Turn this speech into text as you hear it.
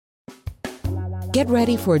Get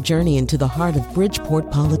ready for a journey into the heart of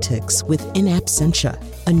Bridgeport politics with In Absentia,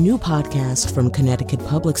 a new podcast from Connecticut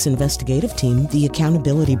Public's investigative team, The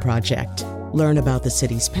Accountability Project. Learn about the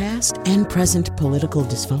city's past and present political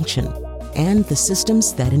dysfunction and the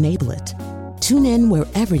systems that enable it. Tune in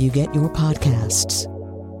wherever you get your podcasts.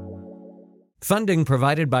 Funding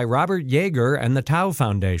provided by Robert Yeager and the Tao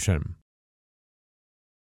Foundation.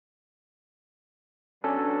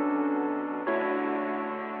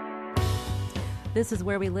 This is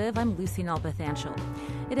Where We Live. I'm Lucy Nalpathanchel.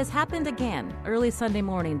 It has happened again. Early Sunday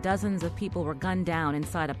morning, dozens of people were gunned down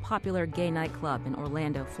inside a popular gay nightclub in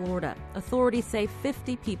Orlando, Florida. Authorities say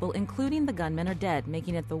 50 people, including the gunman, are dead,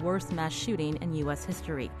 making it the worst mass shooting in U.S.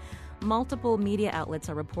 history. Multiple media outlets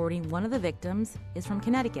are reporting one of the victims is from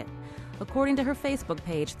Connecticut. According to her Facebook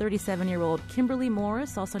page, 37-year-old Kimberly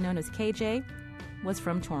Morris, also known as KJ, was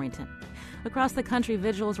from Torrington. Across the country,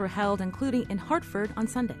 vigils were held, including in Hartford on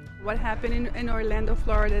Sunday. What happened in Orlando,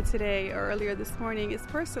 Florida today, or earlier this morning, is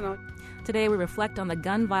personal. Today, we reflect on the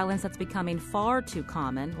gun violence that's becoming far too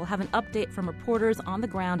common. We'll have an update from reporters on the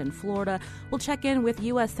ground in Florida. We'll check in with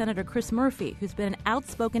U.S. Senator Chris Murphy, who's been an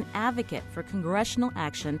outspoken advocate for congressional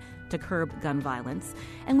action to curb gun violence.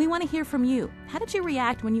 And we want to hear from you. How did you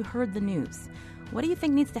react when you heard the news? What do you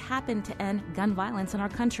think needs to happen to end gun violence in our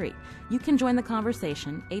country? You can join the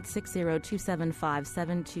conversation,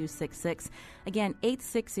 860-275-7266. Again,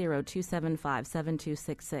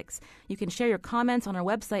 860-275-7266. You can share your comments on our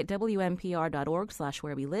website,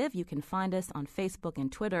 WNPR.org/wherewelive. You can find us on Facebook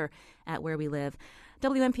and Twitter at Where We Live.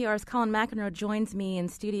 WNPR's Colin McEnroe joins me in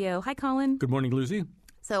studio. Hi, Colin. Good morning, Lucy.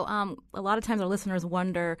 So a lot of times our listeners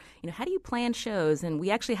wonder, how do you plan shows? And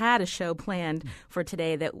we actually had a show planned for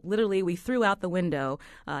today that literally we threw out the window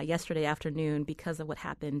yesterday afternoon because of what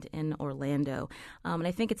happened in Orlando. And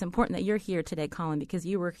I think it's important that you're here today, Colin, because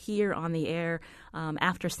you were here on the air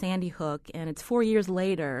after Sandy Hook, and it's 4 years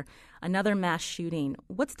later, another mass shooting.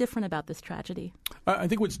 What's different about this tragedy? I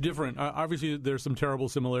think what's different, obviously there's some terrible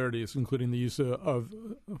similarities, including the use of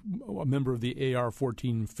a member of the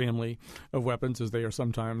AR-14 family of weapons, as they are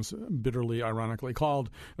sometimes bitterly, ironically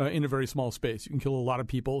called, in a very small space. You can kill a lot of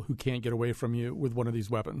people who can't get away from you with one of these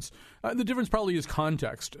weapons. The difference probably is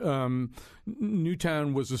context.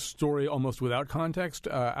 Newtown was a story almost without context.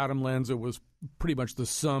 Adam Lanza was pretty much the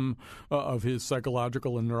sum of his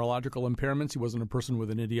psychological and neurological impairments. He wasn't a person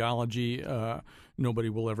with an ideology. Nobody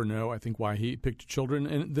will ever know, I think, why he picked children.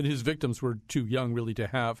 And that his victims were too young, really, to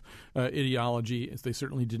have ideology, as they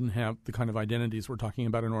certainly didn't have the kind of identities we're talking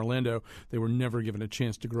about in Orlando. They were never given a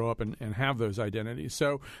chance to grow up and have those identities.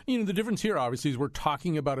 So, the difference here, obviously, is we're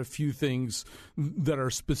talking about a few things that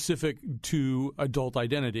are specific to adult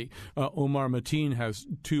identity. Omar Mateen has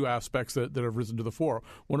two aspects that have risen to the fore.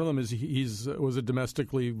 One of them is he's was a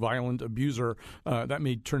domestically violent abuser. That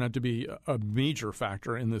may turn out to be a major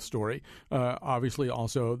factor in this story. Obviously,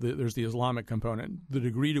 also, there's the Islamic component. The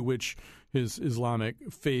degree to which his Islamic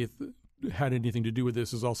faith had anything to do with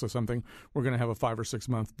this is also something we're going to have a 5 or 6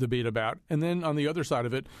 month debate about. And then on the other side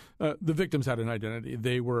of it, the victims had an identity.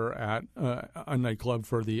 They were at a nightclub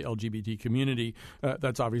for the LGBT community.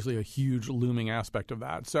 That's obviously a huge looming aspect of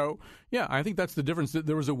that. So, yeah, I think that's the difference.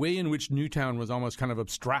 There was a way in which Newtown was almost kind of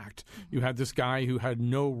abstract. You had this guy who had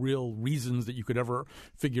no real reasons that you could ever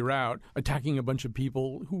figure out attacking a bunch of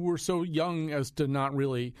people who were so young as to not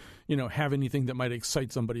really, have anything that might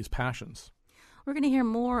excite somebody's passions. We're going to hear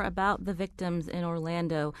more about the victims in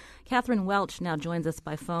Orlando. Catherine Welch now joins us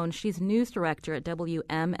by phone. She's news director at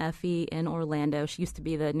WMFE in Orlando. She used to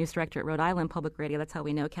be the news director at Rhode Island Public Radio. That's how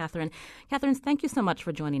we know Catherine. Catherine, thank you so much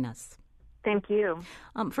for joining us. Thank you.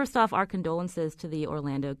 First off, our condolences to the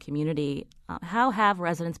Orlando community. How have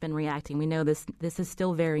residents been reacting? We know this is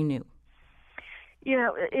still very new.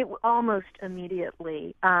 It almost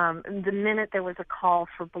immediately. The minute there was a call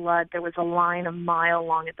for blood, there was a line a mile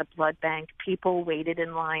long at the blood bank. People waited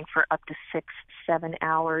in line for up to 6-7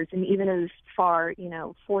 hours. And even as far,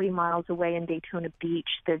 40 miles away in Daytona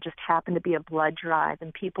Beach, there just happened to be a blood drive,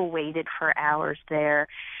 and people waited for hours there.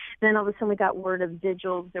 Then all of a sudden we got word of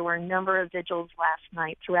vigils. There were a number of vigils last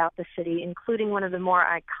night throughout the city, including one of the more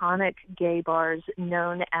iconic gay bars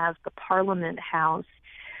known as the Parliament House.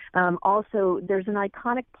 Also, there's an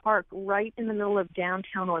iconic park right in the middle of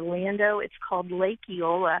downtown Orlando. It's called Lake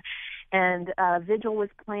Eola, and vigil was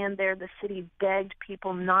planned there. The city begged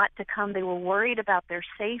people not to come. They were worried about their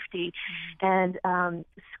safety, and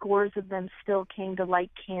scores of them still came to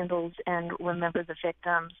light candles and remember the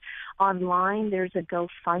victims. Online, there's a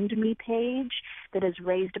GoFundMe page that has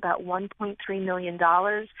raised about $1.3 million.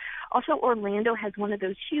 Also, Orlando has one of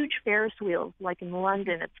those huge Ferris wheels, like in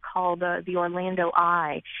London. It's called the Orlando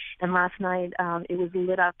Eye. And last night, it was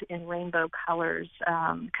lit up in rainbow colors,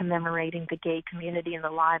 commemorating the gay community and the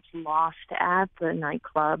lives lost at the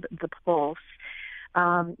nightclub, The Pulse.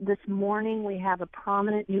 This morning, we have a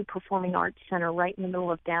prominent new performing arts center right in the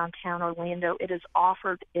middle of downtown Orlando. It has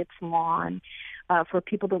offered its lawn for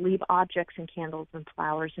people to leave objects and candles and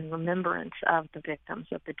flowers in remembrance of the victims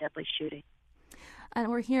of the deadly shooting. And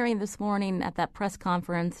we're hearing this morning at that press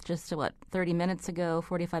conference just, 30 minutes ago,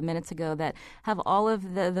 45 minutes ago, that have all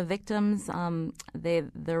of the victims,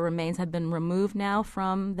 their remains have been removed now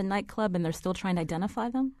from the nightclub, and they're still trying to identify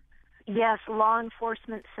them? Yes, law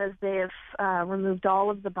enforcement says they have removed all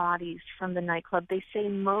of the bodies from the nightclub. They say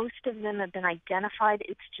most of them have been identified.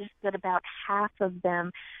 It's just that about half of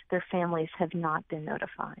them, their families have not been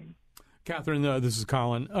notified. Catherine, this is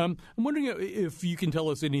Colin. I'm wondering if you can tell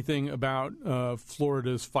us anything about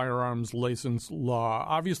Florida's firearms license law.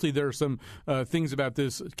 Obviously, there are some things about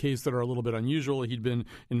this case that are a little bit unusual. He'd been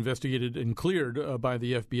investigated and cleared by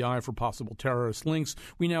the FBI for possible terrorist links.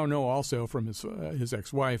 We now know also from his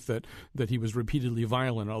ex-wife that he was repeatedly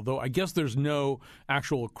violent, although I guess there's no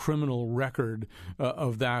actual criminal record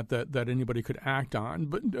of that anybody could act on.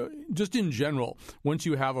 But just in general, once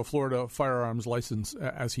you have a Florida firearms license,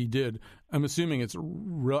 as he did, I'm assuming it's a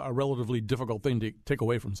relatively difficult thing to take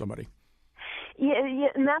away from somebody. Yeah,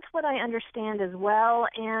 and that's what I understand as well.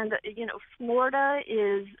 And, Florida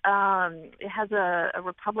has a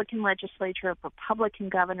Republican legislature, a Republican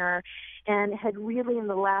governor, and had really in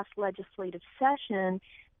the last legislative session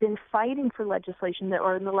been fighting for legislation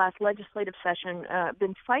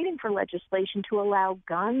been fighting for legislation to allow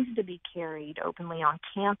guns to be carried openly on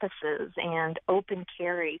campuses and open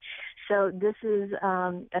carry. So this is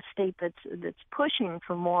a state that's pushing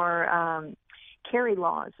for more carry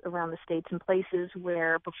laws around the states in places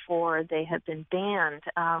where before they have been banned.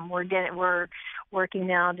 We're working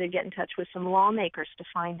now to get in touch with some lawmakers to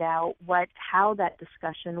find out how that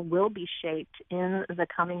discussion will be shaped in the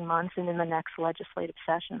coming months and in the next legislative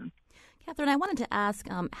session. Catherine, I wanted to ask,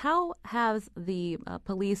 how has the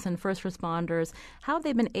police and first responders, how have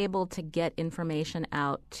they been able to get information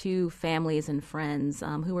out to families and friends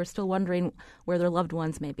who are still wondering where their loved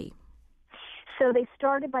ones may be? So they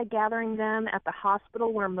started by gathering them at the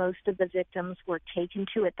hospital where most of the victims were taken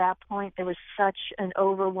to. At that point, there was such an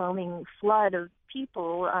overwhelming flood of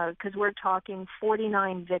people, because we're talking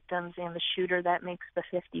 49 victims and the shooter. That makes the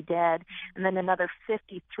 50 dead, and then another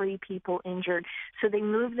 53 people injured. So they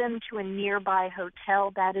moved them to a nearby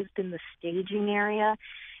hotel. That has been the staging area.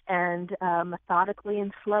 And methodically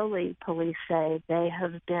and slowly, police say, they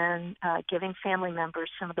have been giving family members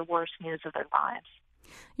some of the worst news of their lives.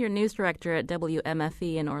 You're news director at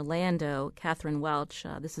WMFE in Orlando, Catherine Welch.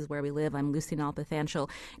 This is Where We Live. I'm Lucy Nalpathanchel.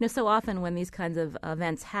 So often when these kinds of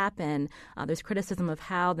events happen, there's criticism of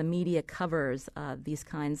how the media covers these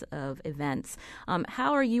kinds of events.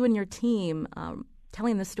 How are you and your team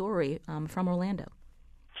telling the story from Orlando?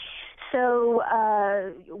 So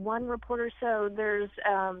one reporter, there's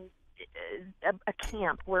a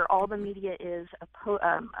camp where all the media is,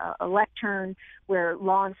 a lectern where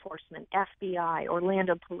law enforcement, FBI,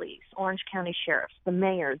 Orlando Police, Orange County Sheriffs, the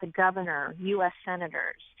mayor, the governor, U.S.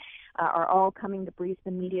 senators are all coming to brief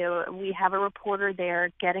the media. We have a reporter there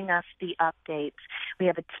getting us the updates. We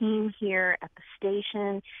have a team here at the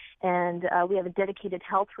station, and we have a dedicated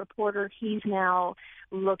health reporter. He's now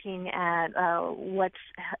looking at what's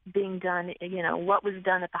being done, what was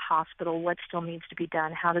done at the hospital, what still needs to be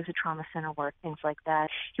done, how does a trauma center work, things like that.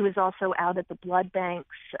 He was also out at the blood banks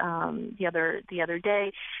the other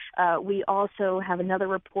day. We also have another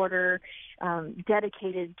reporter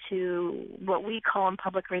dedicated to what we call in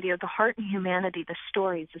public radio the heart and humanity, the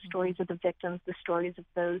stories of the victims, the stories of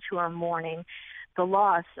those who are mourning the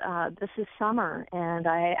loss. This is summer, and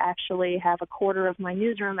I actually have a quarter of my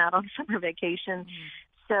newsroom out on summer vacation.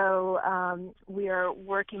 So we are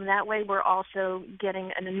working that way. We're also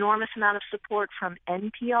getting an enormous amount of support from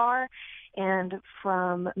NPR and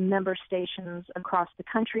from member stations across the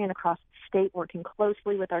country and across the state, working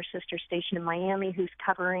closely with our sister station in Miami, who's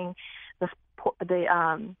covering the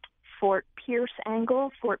Fort Pierce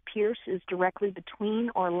angle. Fort Pierce is directly between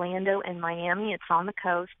Orlando and Miami. It's on the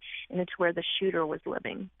coast, and it's where the shooter was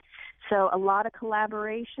living. So a lot of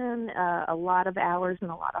collaboration, a lot of hours, and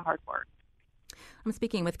a lot of hard work. I'm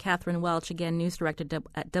speaking with Catherine Welch, again, news director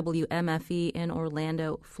at WMFE in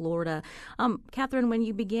Orlando, Florida. Catherine, when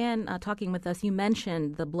you began talking with us, you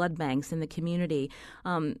mentioned the blood banks in the community.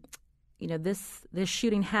 this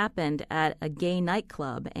shooting happened at a gay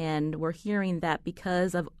nightclub, and we're hearing that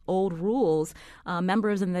because of old rules,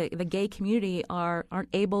 members in the gay community aren't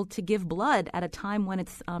able to give blood at a time when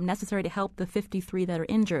it's necessary to help the 53 that are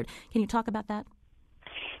injured. Can you talk about that?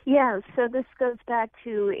 Yeah, so this goes back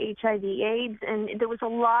to HIV/AIDS, and there was a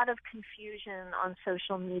lot of confusion on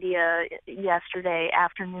social media yesterday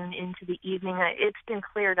afternoon into the evening. It's been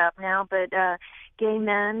cleared up now, but gay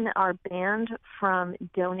men are banned from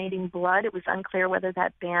donating blood. It was unclear whether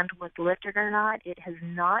that ban was lifted or not. It has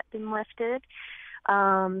not been lifted.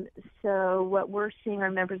 So what we're seeing are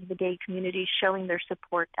members of the gay community showing their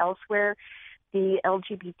support elsewhere. The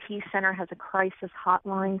LGBT Center has a crisis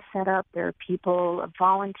hotline set up. There are people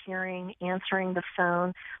volunteering, answering the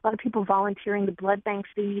phone. A lot of people volunteering the blood banks.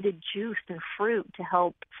 They needed juice and fruit to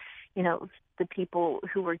help, the people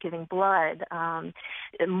who were giving blood.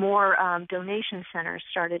 More donation centers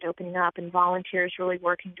started opening up, and volunteers really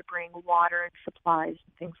working to bring water and supplies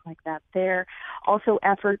and things like that there. Also,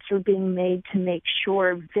 efforts are being made to make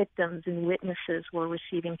sure victims and witnesses were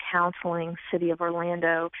receiving counseling. City of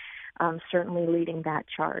Orlando certainly leading that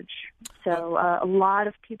charge. So a lot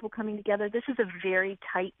of people coming together. This is a very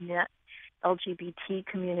tight-knit LGBT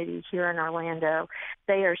community here in Orlando.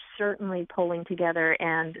 They are certainly pulling together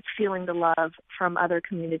and feeling the love from other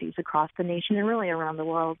communities across the nation and really around the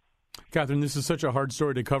world. Catherine, this is such a hard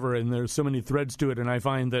story to cover, and there's so many threads to it, and I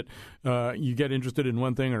find that you get interested in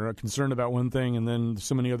one thing or are concerned about one thing, and then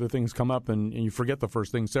so many other things come up, and you forget the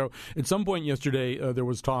first thing. So at some point yesterday, there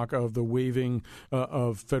was talk of the waiving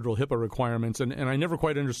of federal HIPAA requirements, and I never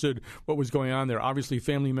quite understood what was going on there. Obviously,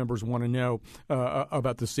 family members want to know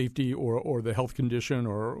about the safety or the health condition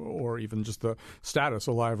or even just the status,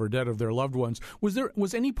 alive or dead, of their loved ones.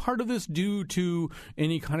 Was any part of this due to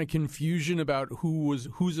any kind of confusion about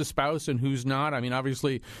who's a spouse and who's not? I mean,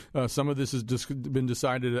 obviously, some of this has been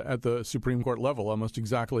decided at the Supreme Court level almost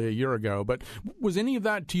exactly a year ago. But was any of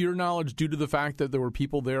that, to your knowledge, due to the fact that there were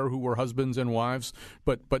people there who were husbands and wives,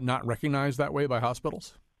 but not recognized that way by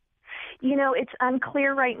hospitals? It's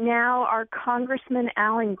unclear right now. Our Congressman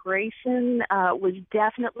Alan Grayson was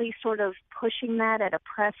definitely sort of pushing that at a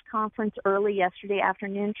press conference early yesterday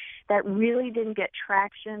afternoon. That really didn't get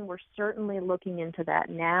traction. We're certainly looking into that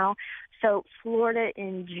now. So Florida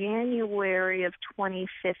in January of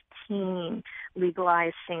 2015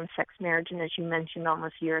 legalized same-sex marriage, and as you mentioned,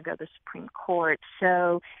 almost a year ago, the Supreme Court.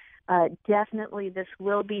 So definitely this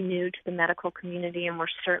will be new to the medical community, and we're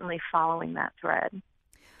certainly following that thread.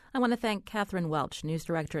 I want to thank Catherine Welch, news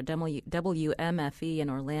director at WMFE in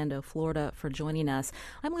Orlando, Florida, for joining us.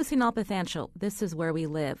 I'm Lucy Nalpathanchel. This is Where We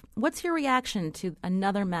Live. What's your reaction to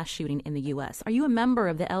another mass shooting in the U.S.? Are you a member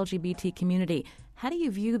of the LGBT community? How do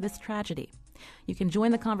you view this tragedy? You can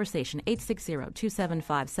join the conversation,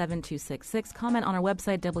 860-275-7266. Comment on our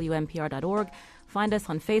website, WNPR.org. Find us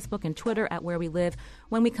on Facebook and Twitter at Where We Live.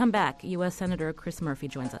 When we come back, U.S. Senator Chris Murphy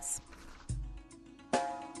joins us.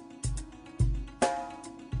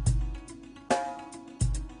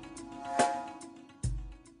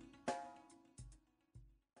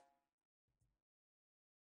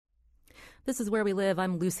 This is Where We Live.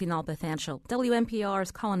 I'm Lucy Nalpathanchel.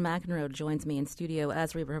 WNPR's Colin McEnroe joins me in studio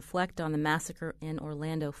as we reflect on the massacre in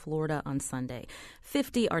Orlando, Florida on Sunday.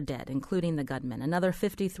 50 are dead, including the gunman. Another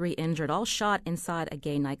 53 injured, all shot inside a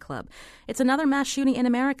gay nightclub. It's another mass shooting in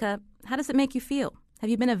America. How does it make you feel? Have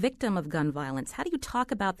you been a victim of gun violence? How do you talk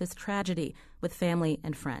about this tragedy with family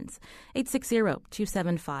and friends?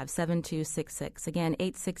 860-275-7266. Again,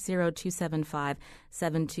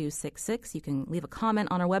 860-275-7266. You can leave a comment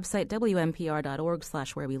on our website,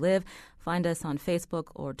 WNPR.org/Where We Live. Find us on Facebook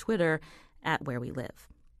or Twitter at Where We Live.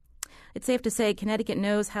 It's safe to say Connecticut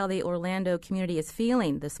knows how the Orlando community is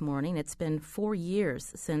feeling this morning. It's been 4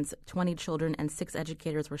 years since 20 children and 6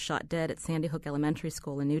 educators were shot dead at Sandy Hook Elementary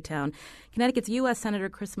School in Newtown. Connecticut's U.S. Senator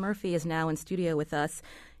Chris Murphy is now in studio with us.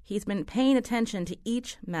 He's been paying attention to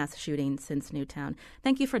each mass shooting since Newtown.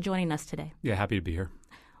 Thank you for joining us today. Yeah, happy to be here.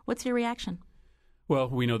 What's your reaction? Well,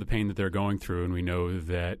 we know the pain that they're going through, and we know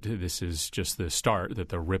that this is just the start, that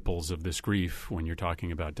the ripples of this grief, when you're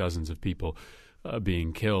talking about dozens of people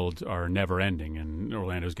being killed, are never ending, and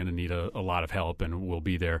Orlando's going to need a lot of help, and we'll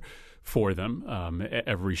be there for them.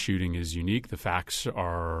 Every shooting is unique. The facts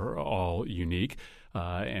are all unique.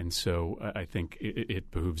 And so I think it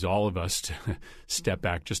behooves all of us to step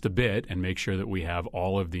back just a bit and make sure that we have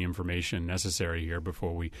all of the information necessary here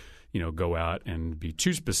before we go out and be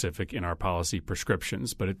too specific in our policy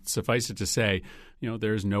prescriptions. But suffice it to say,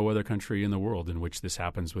 there's no other country in the world in which this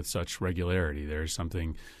happens with such regularity. There's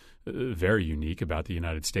something very unique about the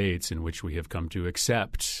United States, in which we have come to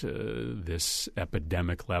accept this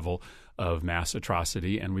epidemic level of mass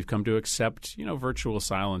atrocity, and we've come to accept, virtual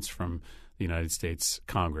silence from the United States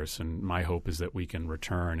Congress. And my hope is that we can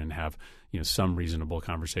return and have, some reasonable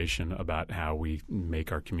conversation about how we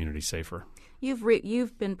make our community safer.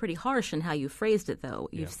 You've been pretty harsh in how you phrased it, though.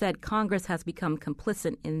 You've said Congress has become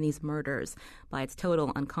complicit in these murders by its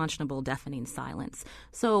total, unconscionable, deafening silence.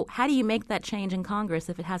 So how do you make that change in Congress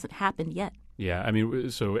if it hasn't happened yet? Yeah,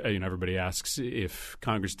 so everybody asks, if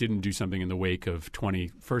Congress didn't do something in the wake of 20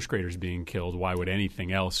 first graders being killed, why would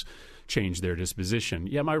anything else change their disposition?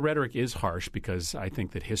 Yeah, my rhetoric is harsh because I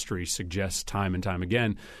think that history suggests time and time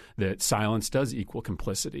again that silence does equal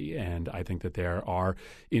complicity. And I think that there are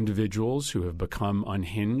individuals who have become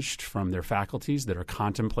unhinged from their faculties that are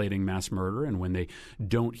contemplating mass murder. And when they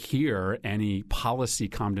don't hear any policy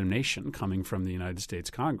condemnation coming from the United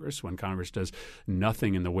States Congress, when Congress does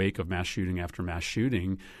nothing in the wake of mass shooting after mass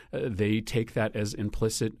shooting, they take that as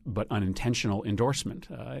implicit but unintentional endorsement.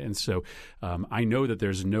 And so I know that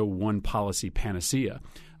there's no one policy panacea,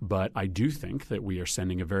 but I do think that we are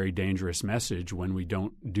sending a very dangerous message when we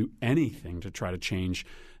don't do anything to try to change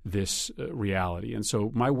this reality. And so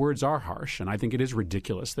my words are harsh, and I think it is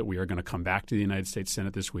ridiculous that we are going to come back to the United States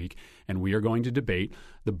Senate this week and we are going to debate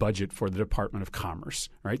the budget for the Department of Commerce,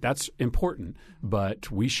 right? That's important, but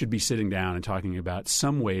we should be sitting down and talking about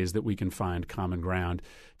some ways that we can find common ground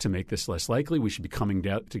to make this less likely. We should be coming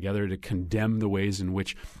together to condemn the ways in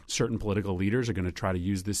which certain political leaders are going to try to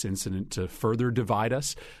use this incident to further divide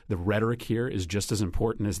us. The rhetoric here is just as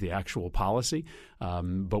important as the actual policy,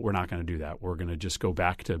 but we're not going to do that. We're going to just go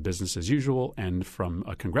back to business as usual and, from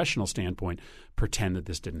a congressional standpoint, pretend that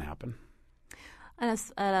this didn't happen.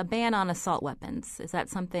 A ban on assault weapons, is that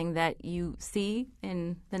something that you see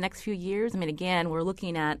in the next few years? I mean, again, we're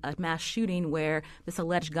looking at a mass shooting where this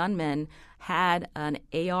alleged gunman had an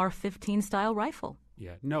AR-15 style rifle.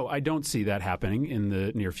 Yeah, no, I don't see that happening in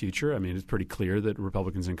the near future. I mean, it's pretty clear that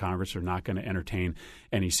Republicans in Congress are not going to entertain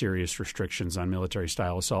any serious restrictions on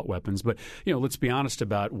military-style assault weapons. But, let's be honest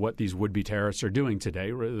about what these would-be terrorists are doing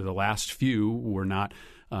today. The last few were not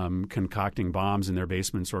concocting bombs in their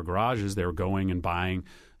basements or garages. They were going and buying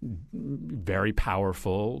very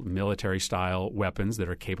powerful military-style weapons that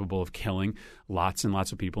are capable of killing lots and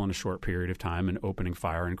lots of people in a short period of time and opening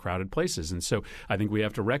fire in crowded places. And so I think we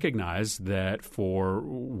have to recognize that for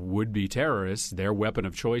would-be terrorists, their weapon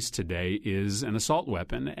of choice today is an assault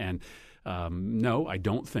weapon. And no, I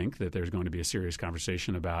don't think that there's going to be a serious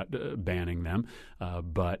conversation about banning them.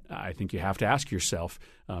 But I think you have to ask yourself,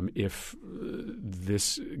 if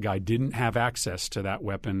this guy didn't have access to that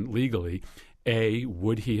weapon legally, A,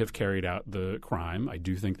 would he have carried out the crime? I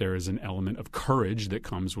do think there is an element of courage that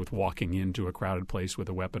comes with walking into a crowded place with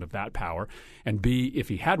a weapon of that power. And B, if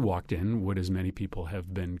he had walked in, would as many people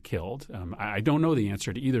have been killed? I don't know the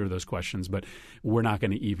answer to either of those questions, but we're not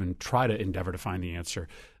going to even try to endeavor to find the answer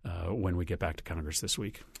when we get back to Congress this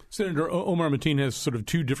week. Senator Omar Mateen has sort of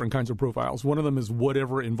two different kinds of profiles. One of them is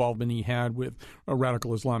whatever involvement he had with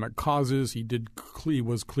radical Islamic causes. He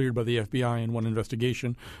was cleared by the FBI in one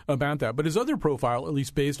investigation about that. But his other profile, at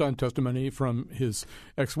least based on testimony from his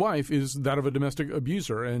ex-wife, is that of a domestic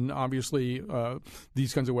abuser. And obviously,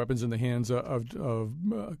 these kinds of weapons in the hands of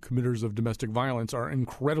committers of domestic violence are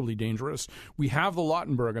incredibly dangerous. We have the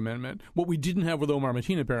Lautenberg Amendment. What we didn't have with Omar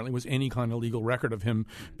Mateen, apparently, was any kind of legal record of him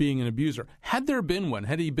being an abuser. Had there been one,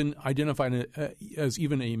 had he been identified as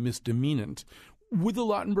even a misdemeanant, would the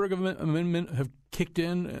Lautenberg Amendment have kicked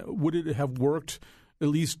in? Would it have worked, at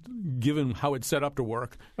least given how it's set up to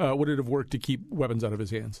work? Would it have worked to keep weapons out of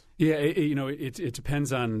his hands? Yeah, it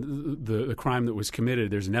depends on the crime that was committed.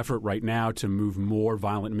 There's an effort right now to move more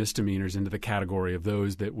violent misdemeanors into the category of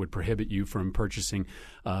those that would prohibit you from purchasing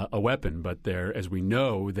a weapon. But there, as we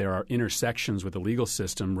know, there are intersections with the legal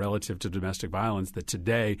system relative to domestic violence that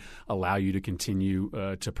today allow you to continue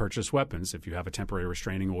to purchase weapons. If you have a temporary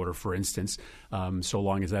restraining order, for instance, so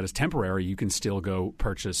long as that is temporary, you can still go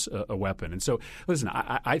purchase a weapon. And so, listen,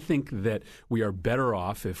 I think that we are better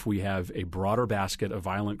off if we have a broader basket of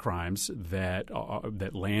violent crimes that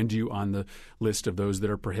land you on the list of those that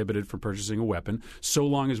are prohibited from purchasing a weapon, so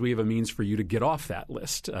long as we have a means for you to get off that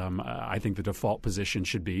list. I think the default position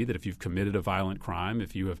should be that if you've committed a violent crime,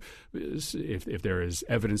 if there is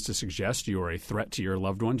evidence to suggest you are a threat to your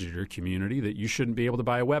loved ones or your community, that you shouldn't be able to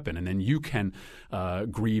buy a weapon, and then you can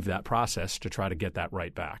grieve that process to try to get that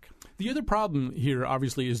right back. The other problem here,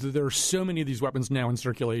 obviously, is that there are so many of these weapons now in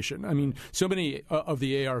circulation. I mean, so many of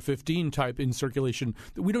the AR-15 type in circulation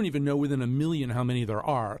that we don't even know within a million how many there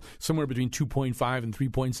are. Somewhere between 2.5 and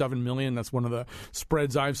 3.7 million. That's one of the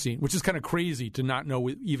spreads I've seen, which is kind of crazy to not know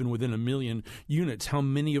even within a million units how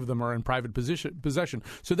many of them are in private possession.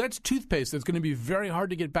 So that's toothpaste that's going to be very hard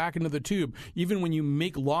to get back into the tube. Even when you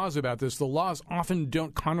make laws about this, the laws often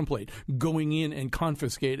don't contemplate going in and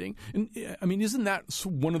confiscating. And I mean, isn't that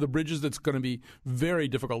one of the bridges that's going to be very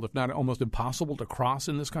difficult, if not almost impossible, to cross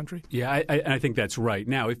in this country? Yeah, I think that's right.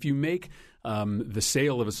 Now, if you make the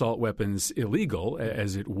sale of assault weapons illegal,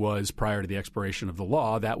 as it was prior to the expiration of the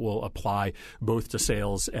law, that will apply both to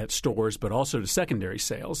sales at stores but also to secondary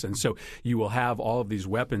sales. And so you will have all of these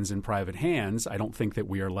weapons in private hands. I don't think that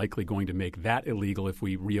we are likely going to make that illegal if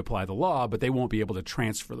we reapply the law, but they won't be able to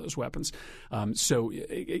transfer those weapons. So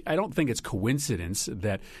I don't think it's coincidence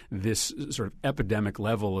that this sort of epidemic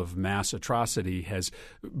level of mass atrocity has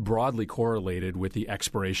broadly correlated with the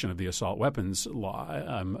expiration of the assault weapons law.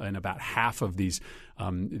 And about half of these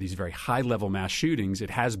very high-level mass shootings, it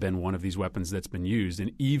has been one of these weapons that's been used.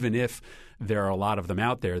 And even if there are a lot of them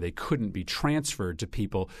out there, they couldn't be transferred to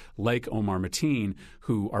people like Omar Mateen,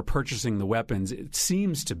 who are purchasing the weapons, it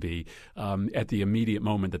seems to be, at the immediate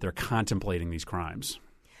moment that they're contemplating these crimes.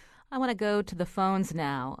 I want to go to the phones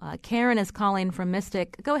now. Karen is calling from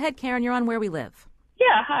Mystic. Go ahead, Karen. You're on Where We Live.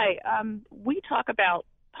 Yeah, hi. We talk about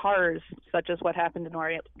horrors such as what happened in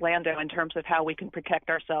Orlando in terms of how we can protect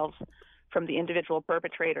ourselves from the individual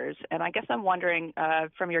perpetrators. And I guess I'm wondering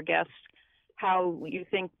from your guests how you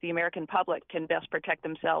think the American public can best protect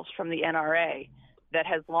themselves from the NRA that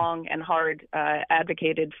has long and hard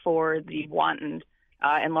advocated for the wanton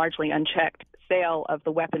and largely unchecked sale of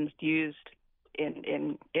the weapons used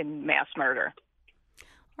in mass murder.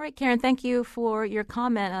 All right, Karen, thank you for your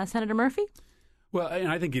comment. Senator Murphy? Well, and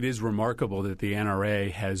I think it is remarkable that the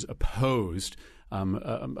NRA has opposed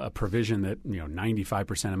a provision that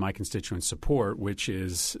 95% of my constituents support, which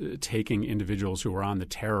is taking individuals who are on the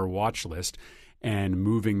terror watch list and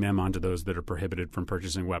moving them onto those that are prohibited from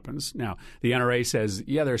purchasing weapons. Now, the NRA says,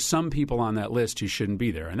 yeah, there's some people on that list who shouldn't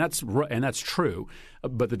be there, and that's true.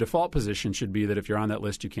 But the default position should be that if you're on that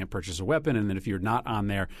list, you can't purchase a weapon, and that if you're not on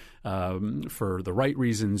there for the right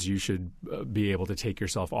reasons, you should be able to take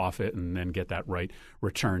yourself off it and then get that right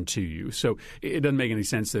returned to you. So it doesn't make any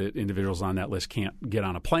sense that individuals on that list can't get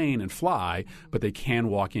on a plane and fly, but they can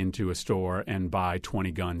walk into a store and buy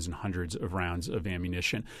 20 guns and hundreds of rounds of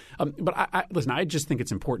ammunition. But listen, I just think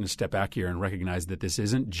it's important to step back here and recognize that this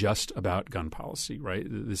isn't just about gun policy, right?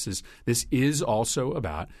 This is also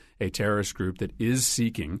about a terrorist group that is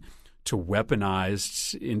seeking to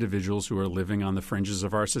weaponize individuals who are living on the fringes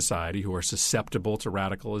of our society, who are susceptible to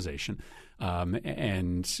radicalization.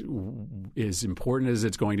 And as important as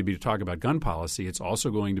it's going to be to talk about gun policy, it's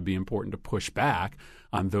also going to be important to push back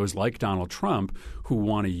on those like Donald Trump who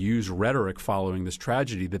want to use rhetoric following this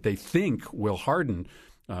tragedy that they think will harden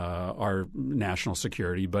our national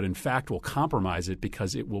security, but in fact will compromise it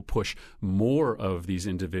because it will push more of these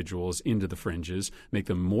individuals into the fringes, make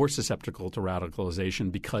them more susceptible to radicalization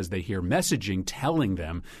because they hear messaging telling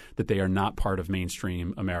them that they are not part of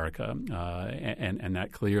mainstream America. And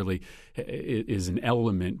that clearly is an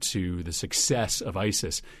element to the success of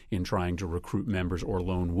ISIS in trying to recruit members or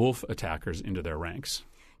lone wolf attackers into their ranks.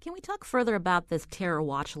 Can we talk further about this terror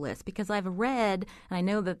watch list? Because I've read, and I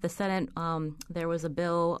know that the Senate, there was a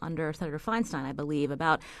bill under Senator Feinstein, I believe,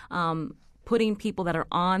 about putting people that are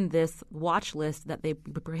on this watch list that they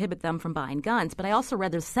prohibit them from buying guns. But I also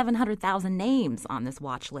read there's 700,000 names on this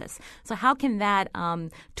watch list. So how can that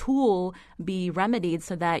tool be remedied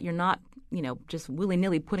so that you're not just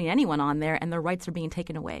willy-nilly putting anyone on there and their rights are being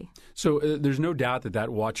taken away? So there's no doubt that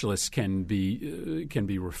watch list can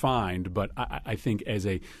be refined, but I think as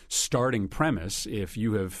a starting premise, if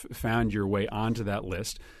you have found your way onto that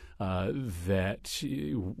list, that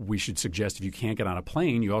we should suggest if you can't get on a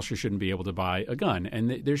plane, you also shouldn't be able to buy a gun.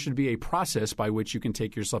 And there should be a process by which you can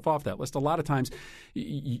take yourself off that list. A lot of times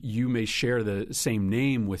you may share the same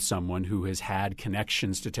name with someone who has had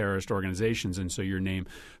connections to terrorist organizations, and so your name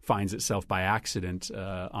finds itself by accident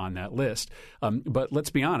on that list. But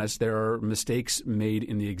let's be honest, there are mistakes made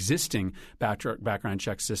in the existing background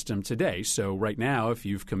check system today. So right now, if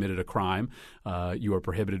you've committed a crime, you are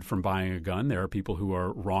prohibited from buying a gun. There are people who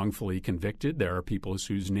are wrongfully convicted. There are people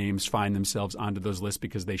whose names find themselves onto those lists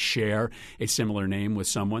because they share a similar name with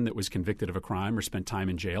someone that was convicted of a crime or spent time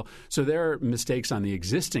in jail. So there are mistakes on the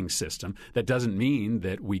existing system. That doesn't mean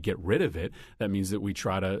that we get rid of it. That means that we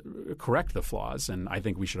try to correct the flaws. And I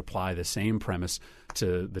think we should apply the same premise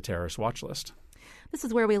to the terrorist watch list. This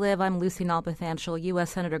is Where We Live. I'm Lucy Nalpathanchel.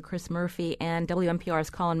 U.S. Senator Chris Murphy and WNPR's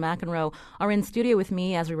Colin McEnroe are in studio with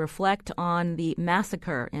me as we reflect on the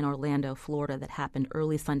massacre in Orlando, Florida that happened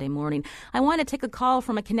early Sunday morning. I want to take a call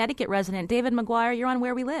from a Connecticut resident. David McGuire, you're on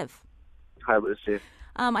Where We Live. Hi, Lucy.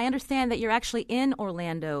 I understand that you're actually in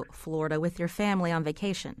Orlando, Florida with your family on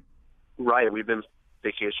vacation. Right. We've been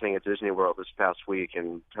vacationing at Disney World this past week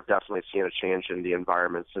and have definitely seen a change in the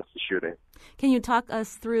environment since the shooting. Can you talk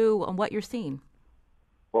us through what you're seeing?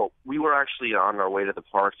 Well, we were actually on our way to the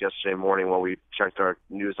park yesterday morning when we checked our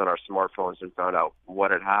news on our smartphones and found out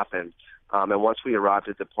what had happened. And once we arrived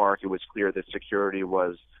at the park, it was clear that security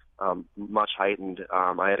was much heightened.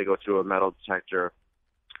 I had to go through a metal detector,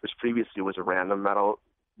 which previously was a random metal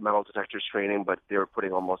detector screening, but they were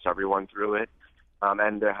putting almost everyone through it.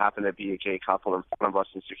 And there happened to be a gay couple in front of us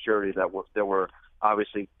in security that were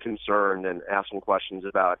obviously concerned and asking questions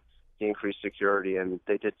about the increased security. And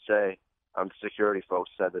they did say, the security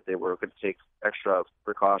folks said that they were going to take extra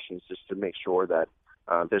precautions just to make sure that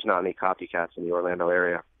there's not any copycats in the Orlando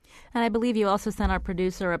area. And I believe you also sent our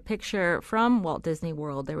producer a picture from Walt Disney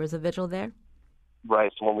World. There was a vigil there?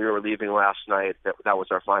 Right. So when we were leaving last night, that was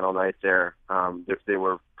our final night there. They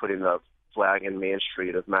were putting the flag in Main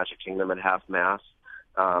Street of Magic Kingdom at half-mast,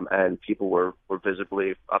 and people were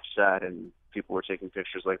visibly upset, and people were taking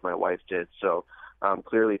pictures like my wife did. So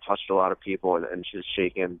clearly touched a lot of people and just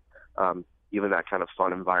shaken even that kind of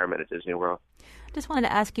fun environment at Disney World. Just wanted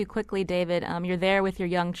to ask you quickly, David, you're there with your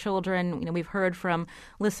young children. We've heard from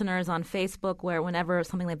listeners on Facebook where whenever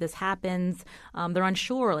something like this happens, they're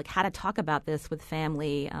unsure how to talk about this with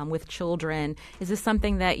family, with children. Is this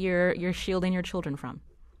something that you're shielding your children from?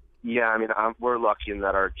 Yeah, I mean, we're lucky in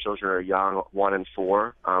that our children are young, 1 and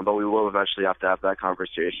 4, but we will eventually have to have that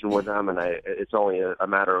conversation with them, and it's only a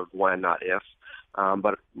matter of when, not if.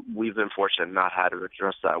 But we've been fortunate not had to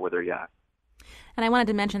address that with her yet. And I wanted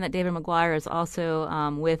to mention that David McGuire is also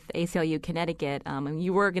with ACLU Connecticut. And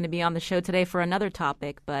you were going to be on the show today for another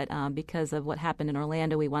topic, but because of what happened in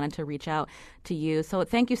Orlando, we wanted to reach out to you. So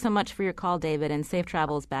thank you so much for your call, David, and safe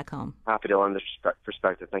travels back home. Happy to lend this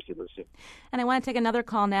perspective. Thank you, Lucy. And I want to take another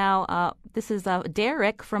call now. This is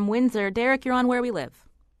Derek from Windsor. Derek, you're on Where We Live.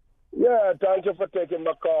 Yeah, thank you for taking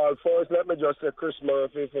my call. First, let me just say Chris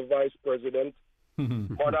Murphy for Vice President.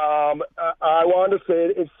 But I want to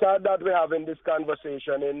say it's sad that we're having this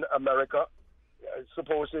conversation in America,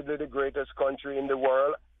 supposedly the greatest country in the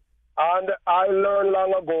world. And I learned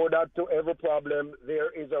long ago that to every problem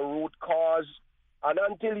there is a root cause. And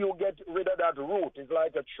until you get rid of that root, it's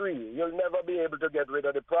like a tree. You'll never be able to get rid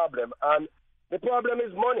of the problem. And the problem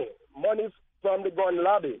is money from the gun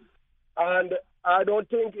lobby. And I don't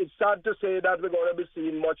think it's sad to say that we're going to be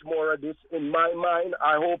seeing much more of this in my mind.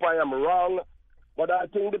 I hope I am wrong. But I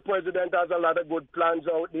think the president has a lot of good plans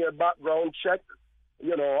out there, background check,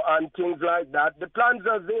 and things like that. The plans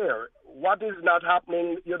are there. What is not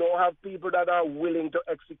happening, you don't have people that are willing to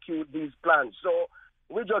execute these plans. So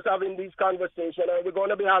we're just having these conversations, and we're going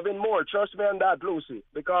to be having more. Trust me on that, Lucy,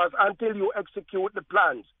 because until you execute the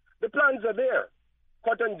plans are there,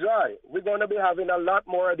 cut and dry. We're going to be having a lot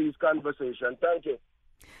more of these conversations. Thank you.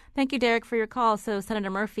 Thank you, Derek, for your call. So, Senator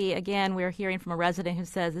Murphy, again, we're hearing from a resident who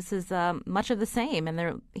says this is much of the same,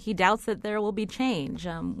 and he doubts that there will be change.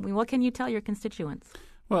 What can you tell your constituents?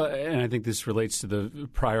 Well, and I think this relates to the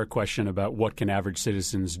prior question about what can average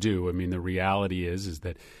citizens do. I mean, the reality is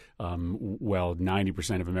that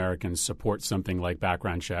 90% of Americans support something like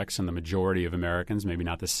background checks, and the majority of Americans, maybe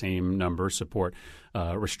not the same number, support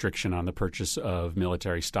restriction on the purchase of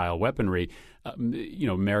military-style weaponry.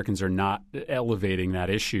 Americans are not elevating that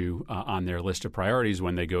issue on their list of priorities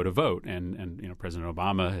when they go to vote, and President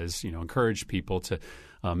Obama has encouraged people to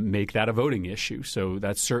make that a voting issue. So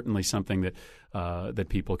that's certainly something that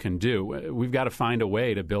people can do. We've got to find a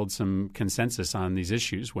way to build some consensus on these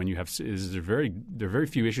issues. When you have there are very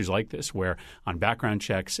few issues like this where on background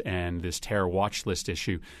checks and this terror watch list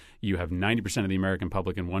issue, you have 90% of the American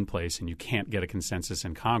public in one place and you can't get a consensus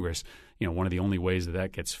in Congress. One of the only ways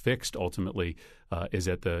that gets fixed ultimately is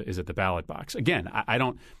at the ballot box. Again,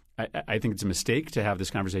 I think it's a mistake to have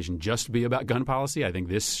this conversation just be about gun policy. I think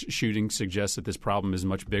this shooting suggests that this problem is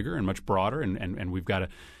much bigger and much broader, and we've got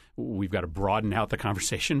to broaden out the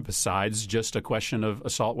conversation besides just a question of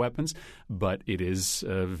assault weapons. But it is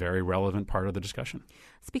a very relevant part of the discussion.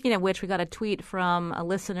 Speaking of which, we got a tweet from a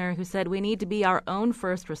listener who said, "We need to be our own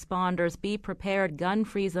first responders. Be prepared.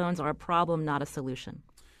 Gun-free zones are a problem, not a solution."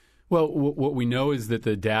 Well, what we know is that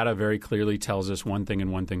the data very clearly tells us one thing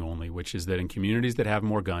and one thing only, which is that in communities that have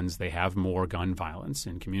more guns, they have more gun violence.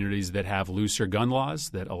 In communities that have looser gun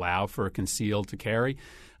laws that allow for concealed to carry,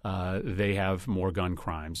 they have more gun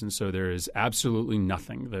crimes. And so there is absolutely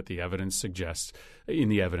nothing that the evidence suggests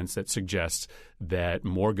that suggests that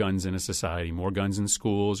more guns in a society, more guns in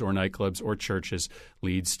schools or nightclubs or churches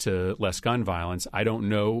leads to less gun violence. I don't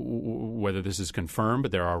know whether this is confirmed,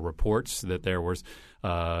 but there are reports that there was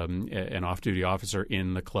an off-duty officer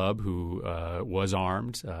in the club who was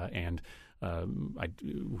armed and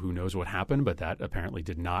who knows what happened, but that apparently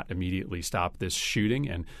did not immediately stop this shooting.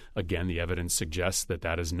 And again, the evidence suggests that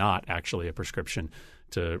that is not actually a prescription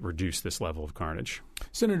to reduce this level of carnage.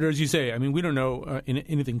 Senator, as you say, I mean, we don't know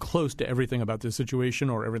anything close to everything about this situation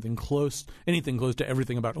or anything close to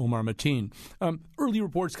everything about Omar Mateen. Early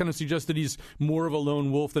reports kind of suggest that he's more of a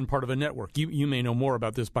lone wolf than part of a network. You may know more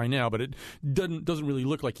about this by now, but it doesn't really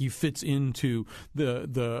look like he fits into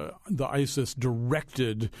the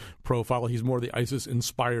ISIS-directed profile. He's more the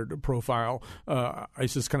ISIS-inspired profile.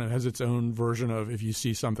 ISIS kind of has its own version of if you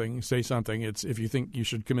see something, say something. It's if you think you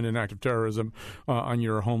should commit an act of terrorism on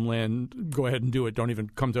your homeland, go ahead and do it. Don't even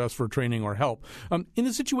come to us for training or help. In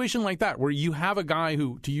a situation like that, where you have a guy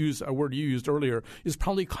who, to use a word you used earlier, is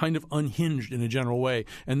probably kind of unhinged in a general way,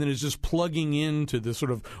 and then is just plugging into this sort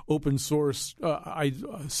of open source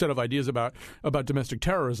set of ideas about domestic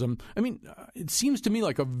terrorism. I mean, it seems to me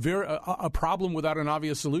like a problem without an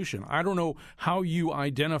obvious solution. I don't know how you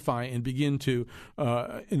identify and begin to,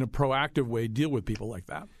 in a proactive way, deal with people like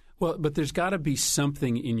that. Well, but there's got to be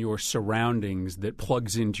something in your surroundings that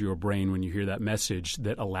plugs into your brain when you hear that message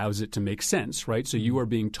that allows it to make sense, right? So you are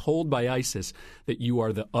being told by ISIS that you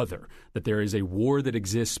are the other, that there is a war that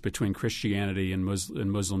exists between Christianity and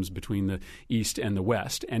Muslims, between the East and the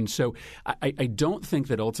West. And so I don't think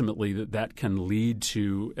that ultimately that can lead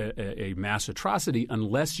to a mass atrocity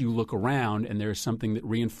unless you look around and there's something that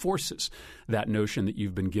reinforces that notion that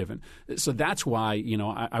you've been given. So that's why,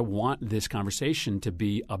 I want this conversation to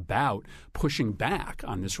be about pushing back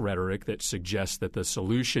on this rhetoric that suggests that the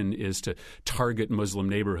solution is to target Muslim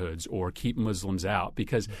neighborhoods or keep Muslims out,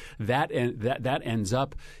 because that ends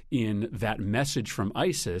up in that message from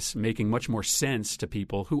ISIS making much more sense to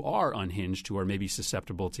people who are unhinged, who are maybe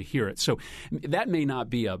susceptible to hear it. So that may not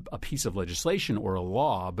be a piece of legislation or a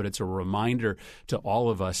law, but it's a reminder to all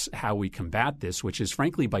of us how we combat this, which is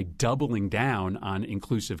frankly by doubling down on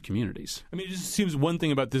inclusive communities. I mean, it just seems one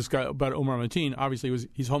thing about this guy, about Omar Mateen, obviously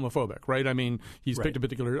he's homophobic, right? I mean, he's picked a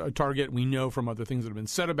particular target. We know from other things that have been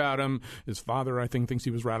said about him. His father, I think, thinks he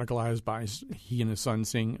was radicalized by he and his son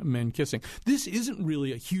seeing men kissing. This isn't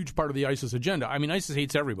really a huge part of the ISIS agenda. I mean, ISIS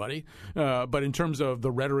hates everybody, but in terms of the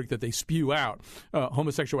rhetoric that they spew out,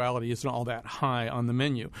 homosexuality isn't all that high on the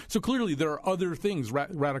menu. So clearly there are other things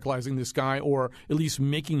radicalizing this guy, or at least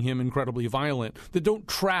making him incredibly violent, that don't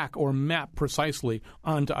track or map precisely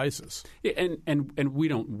onto ISIS. And we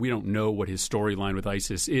don't know what his storyline with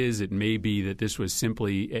ISIS is. It may be that this was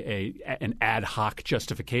simply an ad hoc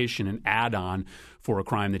justification, an add-on for a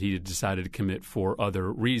crime that he had decided to commit for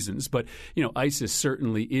other reasons. But, ISIS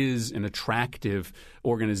certainly is an attractive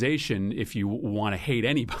organization if you want to hate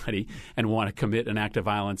anybody and want to commit an act of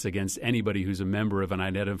violence against anybody who's a member of an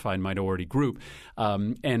identified minority group.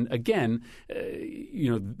 And again,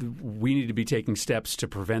 we need to be taking steps to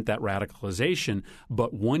prevent that radicalization.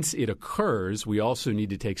 But once it occurs, we also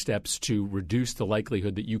need to take steps to reduce the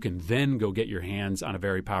likelihood that you can then go get your hands on a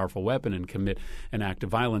very powerful weapon and commit an act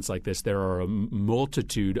of violence like this. There are a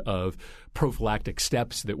multitude of prophylactic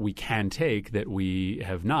steps that we can take that we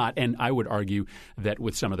have not. And I would argue that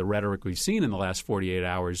with some of the rhetoric we've seen in the last 48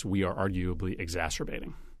 hours, we are arguably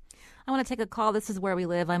exacerbating. I want to take a call. This is Where We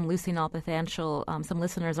Live. I'm Lucy Nalpathanchel. Some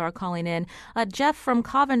listeners are calling in. Jeff from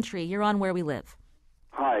Coventry, you're on Where We Live.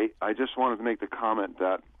 Hi. I just wanted to make the comment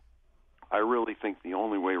that I really think the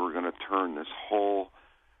only way we're going to turn this whole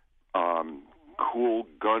cool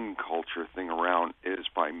gun culture thing around is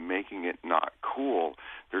by making it not cool.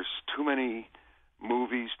 There's too many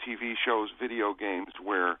movies, TV shows, video games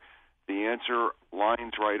where the answer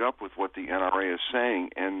lines right up with what the NRA is saying,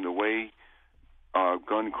 and the way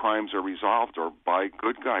gun crimes are resolved are by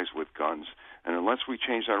good guys with guns. And unless we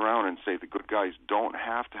change that around and say the good guys don't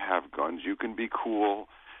have to have guns, you can be cool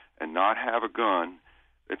and not have a gun,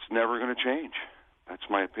 it's never going to change. That's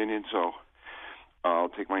my opinion, so I'll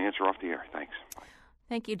take my answer off the air. Thanks.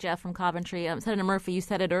 Thank you, Jeff from Coventry. Senator Murphy, you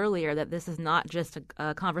said it earlier that this is not just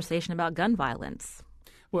a conversation about gun violence.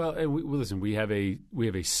 Well, listen, we have a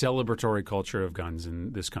celebratory culture of guns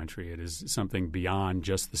in this country. It is something beyond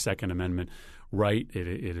just the Second Amendment right.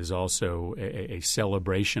 It is also a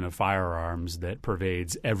celebration of firearms that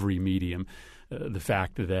pervades every medium the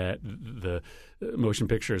fact that the Motion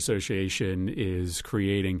Picture Association is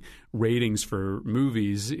creating ratings for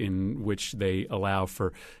movies in which they allow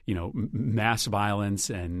for, mass violence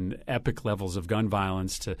and epic levels of gun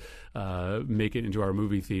violence to make it into our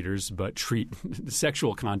movie theaters, but treat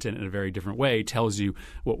sexual content in a very different way, tells you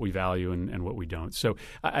what we value and what we don't. So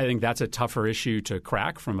I think that's a tougher issue to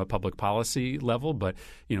crack from a public policy level, but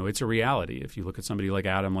it's a reality. If you look at somebody like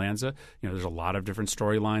Adam Lanza, there's a lot of different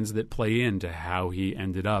storylines that play into how he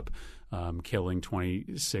ended up killing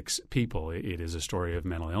 26 people. It is a story of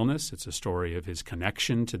mental illness. It's a story of his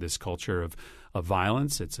connection to this culture of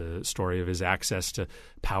violence. It's a story of his access to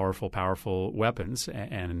powerful weapons.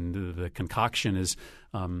 And the concoction is,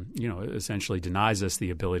 essentially denies us the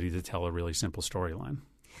ability to tell a really simple storyline.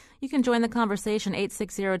 You can join the conversation,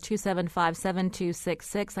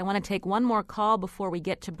 860-275-7266. I want to take one more call before we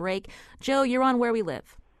get to break. Joe, you're on Where We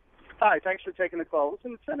Live. Hi, thanks for taking the call.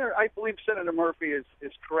 Listen, I believe Senator Murphy is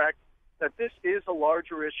correct that this is a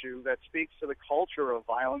larger issue that speaks to the culture of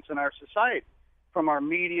violence in our society, from our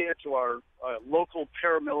media to our local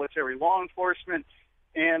paramilitary law enforcement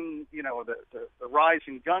and, the rise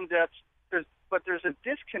in gun deaths. But there's a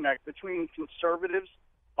disconnect between conservatives,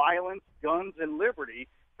 violence, guns, and liberty,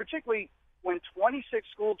 particularly when 26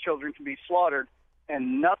 school children can be slaughtered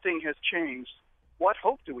and nothing has changed. What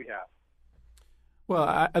hope do we have? Well,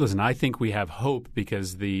 I think we have hope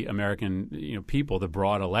because the American people, the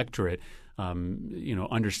broad electorate,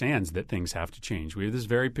 understands that things have to change. We have this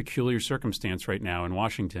very peculiar circumstance right now in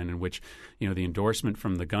Washington in which, the endorsement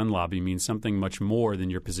from the gun lobby means something much more than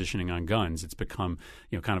your positioning on guns. It's become,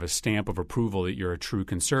 kind of a stamp of approval that you're a true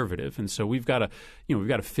conservative. And so we've got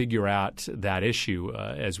to figure out that issue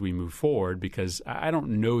as we move forward, because I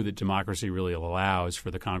don't know that democracy really allows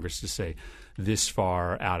for the Congress to say this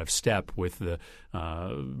far out of step with the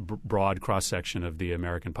broad cross-section of the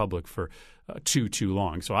American public for too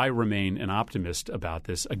long. So I remain an optimist about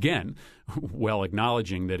this, again, while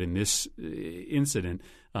acknowledging that in this incident,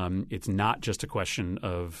 it's not just a question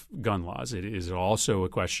of gun laws. It is also a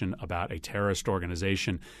question about a terrorist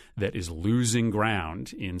organization that is losing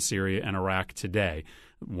ground in Syria and Iraq today.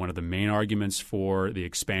 One of the main arguments for the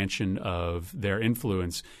expansion of their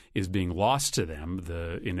influence is being lost to them,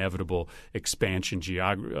 the inevitable expansion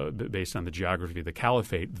based on the geography of the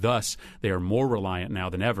caliphate. Thus, they are more reliant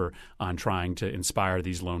now than ever on trying to inspire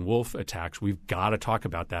these lone wolf attacks. We've got to talk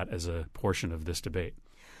about that as a portion of this debate.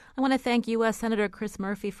 I want to thank U.S. Senator Chris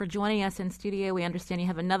Murphy for joining us in studio. We understand you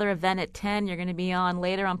have another event at 10. You're going to be on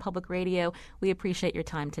later on public radio. We appreciate your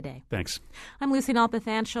time today. Thanks. I'm Lucy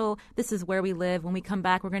Nalpathanchel. This is Where We Live. When we come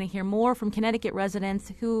back, we're going to hear more from Connecticut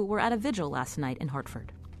residents who were at a vigil last night in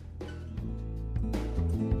Hartford.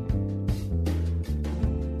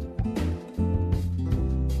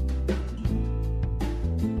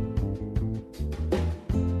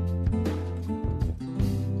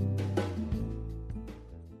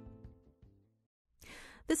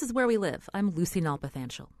 This is Where We Live. I'm Lucy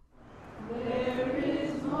Nalpathanchel. There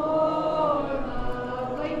is more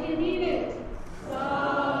love, like you need it,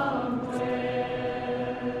 somewhere.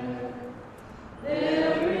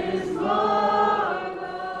 There is more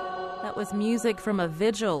love. That was music from a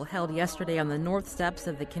vigil held yesterday on the north steps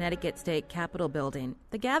of the Connecticut State Capitol building.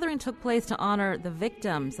 The gathering took place to honor the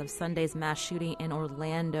victims of Sunday's mass shooting in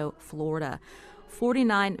Orlando, Florida.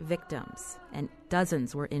 49 victims and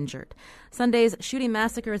dozens were injured. Sunday's shooting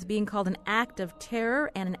massacre is being called an act of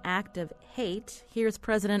terror and an act of hate. Here's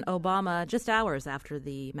President Obama just hours after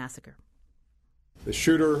the massacre. The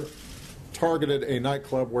shooter targeted a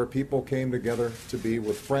nightclub where people came together to be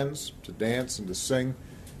with friends, to dance and to sing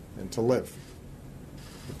and to live.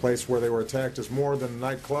 The place where they were attacked is more than a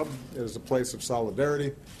nightclub. It is a place of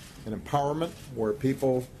solidarity and empowerment where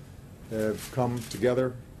people have come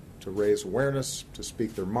together to raise awareness, to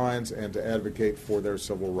speak their minds, and to advocate for their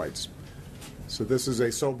civil rights. So this is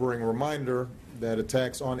a sobering reminder that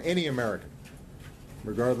attacks on any American,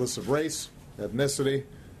 regardless of race, ethnicity,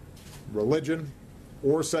 religion,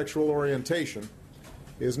 or sexual orientation,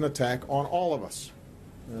 is an attack on all of us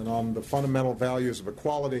and on the fundamental values of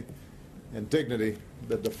equality and dignity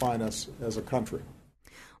that define us as a country.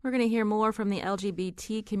 We're going to hear more from the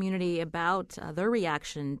LGBT community about their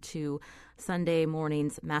reaction to Sunday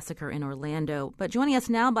morning's massacre in Orlando. But joining us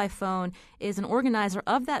now by phone is an organizer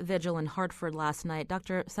of that vigil in Hartford last night.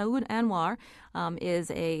 Dr. Saud Anwar is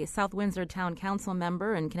a South Windsor Town Council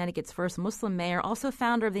member and Connecticut's first Muslim mayor, also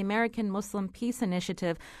founder of the American Muslim Peace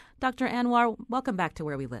Initiative. Dr. Anwar, welcome back to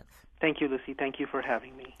Where We Live. Thank you, Lucy. Thank you for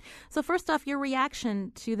having me. So first off, your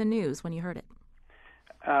reaction to the news when you heard it.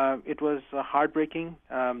 It was heartbreaking.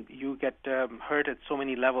 You get hurt at so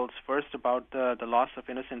many levels. First, about the loss of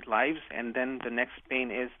innocent lives, and then the next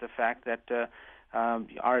pain is the fact that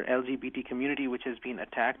our LGBT community, which has been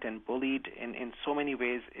attacked and bullied in so many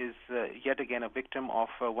ways, is yet again a victim of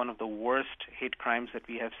one of the worst hate crimes that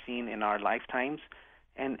we have seen in our lifetimes.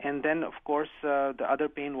 And then, of course, the other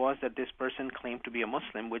pain was that this person claimed to be a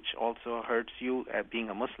Muslim, which also hurts you being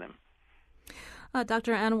a Muslim.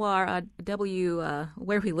 Dr. Anwar,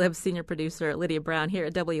 Where We Live senior producer Lydia Brown here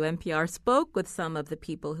at WNPR spoke with some of the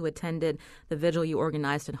people who attended the vigil you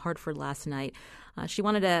organized in Hartford last night. She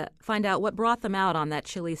wanted to find out what brought them out on that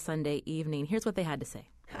chilly Sunday evening. Here's what they had to say.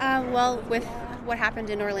 Well, with what happened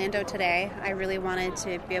in Orlando today, I really wanted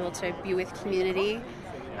to be able to be with community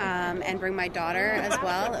and bring my daughter as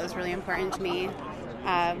well. It was really important to me.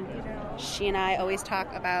 She and I always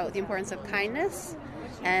talk about the importance of kindness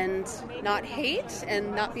and not hate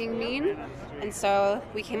and not being mean. And so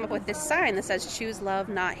we came up with this sign that says, choose love,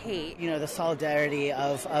 not hate. You know, the solidarity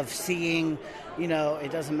of seeing, you know,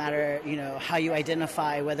 it doesn't matter, you know, how you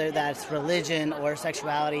identify, whether that's religion or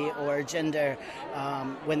sexuality or gender.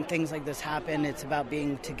 When things like this happen, it's about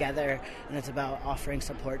being together and it's about offering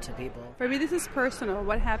support to people. For me, this is personal.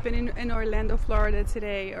 What happened in Orlando, Florida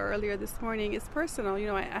today or earlier this morning is personal. You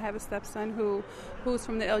know, I have a stepson who's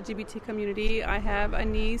from the LGBT community. I have a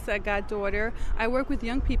niece, a goddaughter. I work with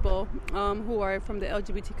young people who are from the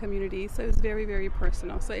LGBT community, so it's very, very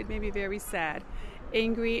personal. So it made me very sad,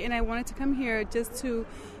 angry, and I wanted to come here just to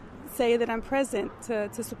say that I'm present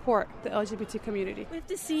to support the LGBT community. We have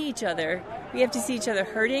to see each other. We have to see each other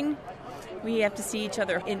hurting. We have to see each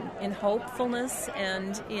other in hopefulness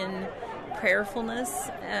and in prayerfulness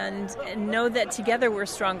and know that together we're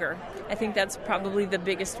stronger. I think that's probably the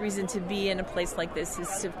biggest reason to be in a place like this, is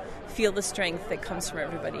to feel the strength that comes from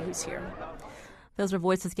everybody who's here. Those were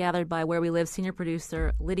voices gathered by Where We Live senior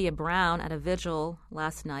producer Lydia Brown at a vigil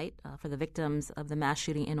last night for the victims of the mass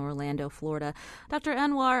shooting in Orlando, Florida. Dr.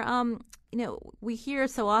 Anwar, you know, we hear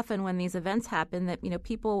so often when these events happen that, you know,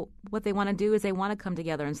 people, what they want to do is they want to come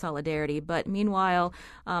together in solidarity. But meanwhile,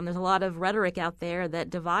 there's a lot of rhetoric out there that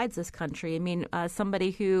divides this country. I mean,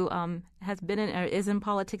 somebody who has been in or is in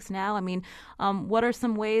politics now, I mean, what are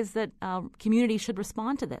some ways that community should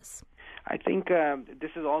respond to this? I think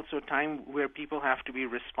this is also a time where people have to be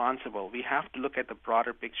responsible. We have to look at the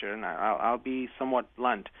broader picture, and I'll be somewhat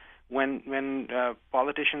blunt. When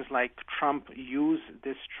politicians like Trump use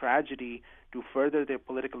this tragedy to further their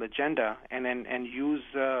political agenda and use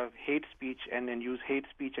hate speech and then use hate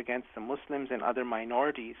speech against the Muslims and other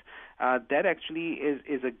minorities, that actually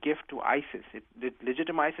is a gift to ISIS. It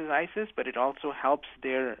legitimizes ISIS, but it also helps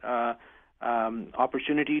their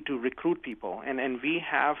opportunity to recruit people. And we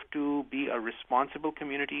have to be a responsible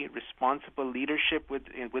community, responsible leadership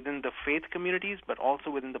within the faith communities, but also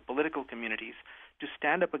within the political communities, to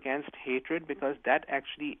stand up against hatred, because that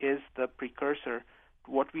actually is the precursor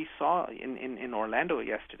to what we saw in Orlando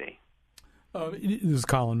yesterday. This is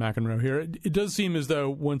Colin McEnroe here. It does seem as though,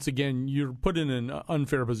 once again, you're put in an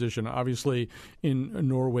unfair position. Obviously, in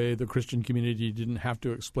Norway, the Christian community didn't have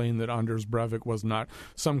to explain that Anders Breivik was not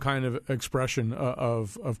some kind of expression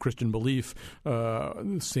of Christian belief.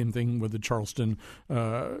 Same thing with the Charleston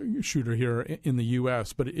shooter here in the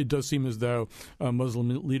U.S. But it does seem as though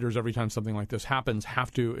Muslim leaders, every time something like this happens,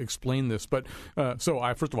 have to explain this. But so,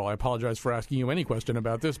 first of all, I apologize for asking you any question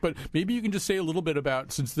about this, but maybe you can just say a little bit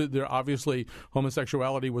about, since there obviously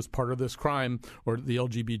homosexuality was part of this crime, or the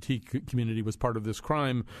LGBT community was part of this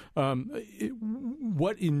crime.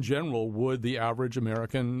 What in general would the average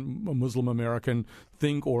American, Muslim American,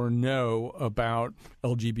 think or know about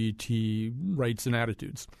LGBT rights and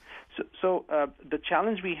attitudes? So the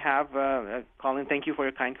challenge we have, Colin, thank you for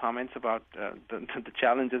your kind comments about the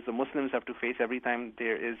challenges the Muslims have to face every time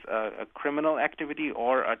there is a criminal activity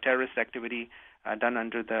or a terrorist activity done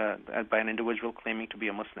by an individual claiming to be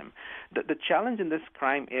a Muslim. The challenge in this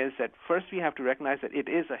crime is that first we have to recognize that it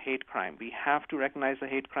is a hate crime. We have to recognize the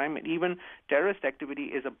hate crime, and even terrorist activity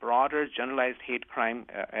is a broader, generalized hate crime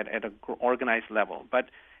at an organized level. But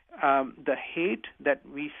the hate that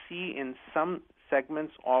we see in some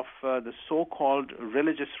segments of the so-called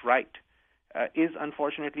religious right is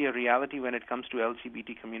unfortunately a reality when it comes to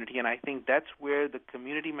LGBT community, and I think that's where the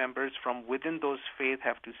community members from within those faiths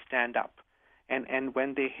have to stand up. And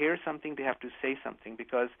when they hear something, they have to say something,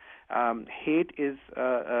 because hate is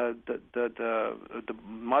the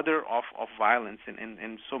mother of violence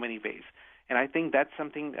in so many ways. And I think that's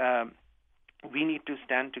something we need to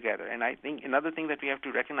stand together. And I think another thing that we have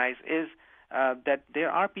to recognize is that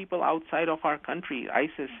there are people outside of our country,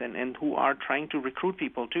 ISIS, and who are trying to recruit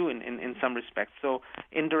people too in some respects. So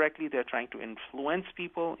indirectly they're trying to influence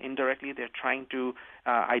people. Indirectly they're trying to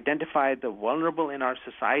identify the vulnerable in our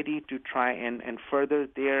society to try and further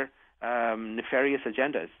their nefarious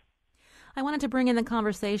agendas. I wanted to bring in the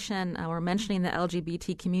conversation. We're mentioning the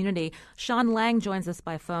LGBT community. Sean Lang joins us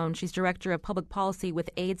by phone. She's Director of Public Policy with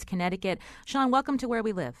AIDS Connecticut. Sean, welcome to Where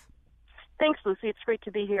We Live. Thanks, Lucy. It's great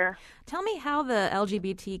to be here. Tell me how the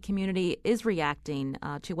LGBT community is reacting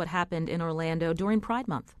to what happened in Orlando during Pride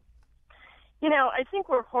Month. I think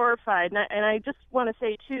we're horrified. And I just want to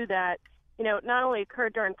say, too, that, it not only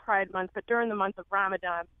occurred during Pride Month, but during the month of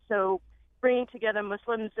Ramadan. So bringing together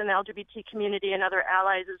Muslims and the LGBT community and other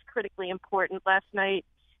allies is critically important last night.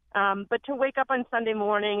 But to wake up on Sunday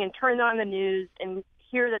morning and turn on the news and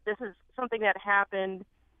hear that this is something that happened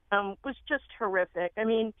was just horrific. I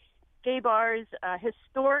mean, gay bars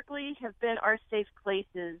historically have been our safe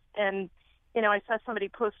places. And, I saw somebody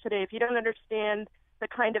post today, if you don't understand the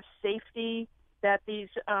kind of safety that these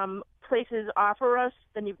places offer us,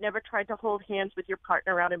 then you've never tried to hold hands with your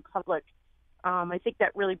partner out in public. I think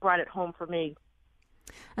that really brought it home for me.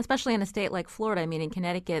 Especially in a state like Florida. I mean, in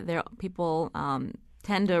Connecticut, people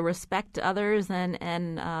tend to respect others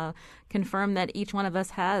and confirm that each one of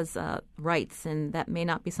us has rights, and that may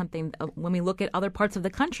not be something when we look at other parts of the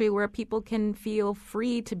country where people can feel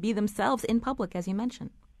free to be themselves in public, as you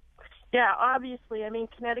mentioned. Yeah, obviously. I mean,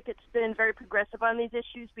 Connecticut's been very progressive on these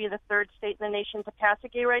issues, being the third state in the nation to pass a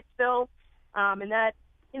gay rights bill, and that,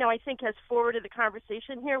 I think has forwarded the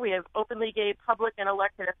conversation here. We have openly gay public and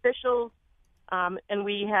elected officials, and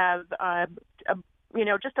we have,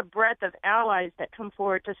 just a breadth of allies that come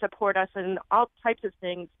forward to support us in all types of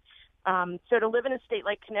things. So to live in a state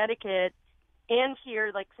like Connecticut and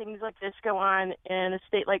hear things like this go on in a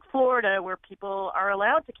state like Florida where people are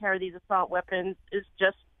allowed to carry these assault weapons is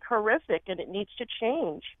just horrific, and it needs to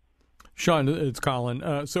change. Sean, it's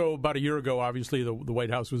Colin. So about a year ago, obviously, the White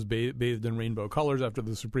House was bathed in rainbow colors after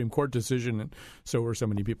the Supreme Court decision, and so were so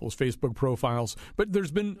many people's Facebook profiles. But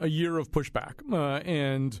there's been a year of pushback,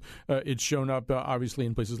 and it's shown up, obviously,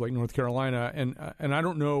 in places like North Carolina. And I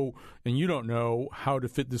don't know, and you don't know, how to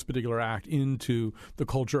fit this particular act into the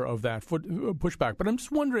culture of that pushback. But I'm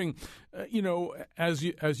just wondering, as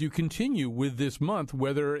you continue with this month,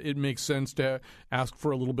 whether it makes sense to ask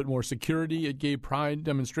for a little bit more security at gay pride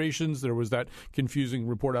demonstrations. There was that confusing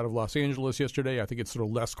report out of Los Angeles yesterday. I think it's sort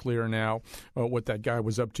of less clear now what that guy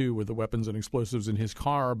was up to with the weapons and explosives in his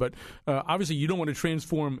car. But obviously, you don't want to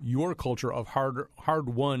transform your culture of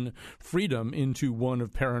hard-won freedom into one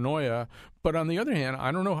of paranoia. But on the other hand,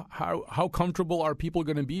 I don't know how comfortable are people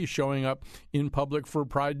going to be showing up in public for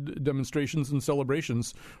pride demonstrations and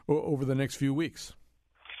celebrations over the next few weeks.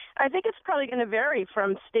 I think it's probably going to vary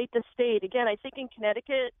from state to state. Again, I think in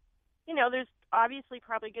Connecticut, there's obviously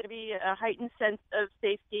probably going to be a heightened sense of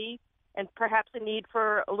safety and perhaps a need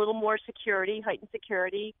for a little more security, heightened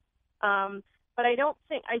security. But I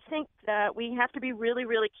think that we have to be really,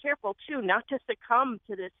 really careful, too, not to succumb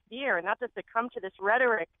to this fear, not to succumb to this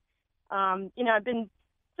rhetoric. I've been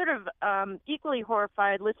sort of equally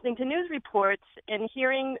horrified listening to news reports and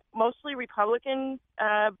hearing mostly Republican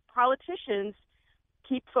politicians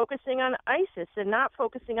keep focusing on ISIS and not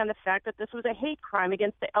focusing on the fact that this was a hate crime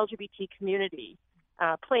against the LGBT community,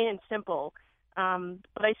 plain and simple.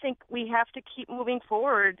 But I think we have to keep moving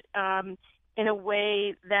forward in a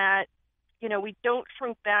way that, we don't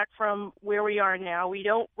shrink back from where we are now. We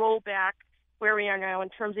don't roll back where we are now in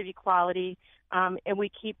terms of equality, and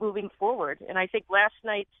we keep moving forward. And I think last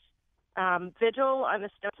night's vigil on the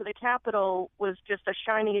steps of the Capitol was just a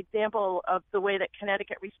shining example of the way that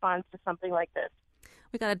Connecticut responds to something like this.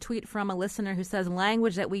 We got a tweet from a listener who says,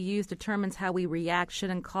 language that we use determines how we react.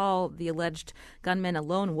 Shouldn't call the alleged gunman a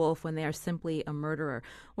lone wolf when they are simply a murderer.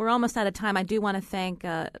 We're almost out of time. I do want to thank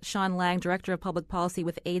Sean Lang, Director of Public Policy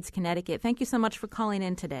with AIDS Connecticut. Thank you so much for calling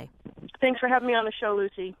in today. Thanks for having me on the show,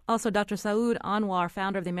 Lucy. Also, Dr. Saud Anwar,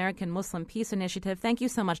 founder of the American Muslim Peace Initiative. Thank you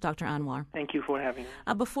so much, Dr. Anwar. Thank you for having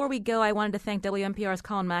me. Before we go, I wanted to thank WNPR's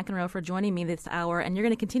Colin McEnroe for joining me this hour, and you're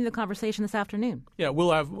going to continue the conversation this afternoon. Yeah,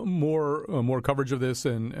 we'll have more coverage of this,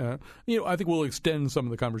 and I think we'll extend some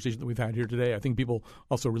of the conversation that we've had here today. I think people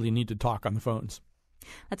also really need to talk on the phones.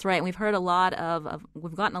 That's right. And we've heard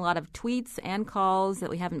we've gotten a lot of tweets and calls that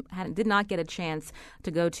we did not get a chance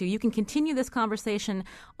to go to. You can continue this conversation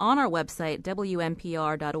on our website,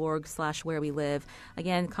 WNPR.org/wherewelive.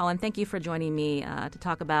 Again, Colin, thank you for joining me to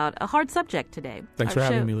talk about a hard subject today. Thanks for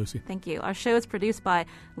having me, Lucy. Thank you. Our show is produced by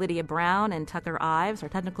Lydia Brown and Tucker Ives. Our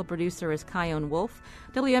technical producer is Kyone Wolf.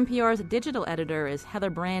 WNPR's digital editor is Heather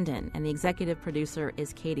Brandon, and the executive producer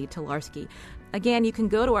is Katie Tolarski. Again, you can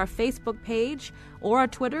go to our Facebook page or our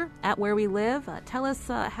Twitter @WhereWeLive. Tell us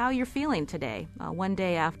how you're feeling today, one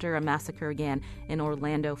day after a massacre again in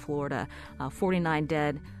Orlando, Florida. 49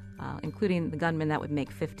 dead, including the gunman that would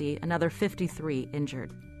make 50, another 53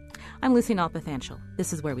 injured. I'm Lucy Nalpathanchel.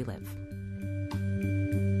 This is Where We Live.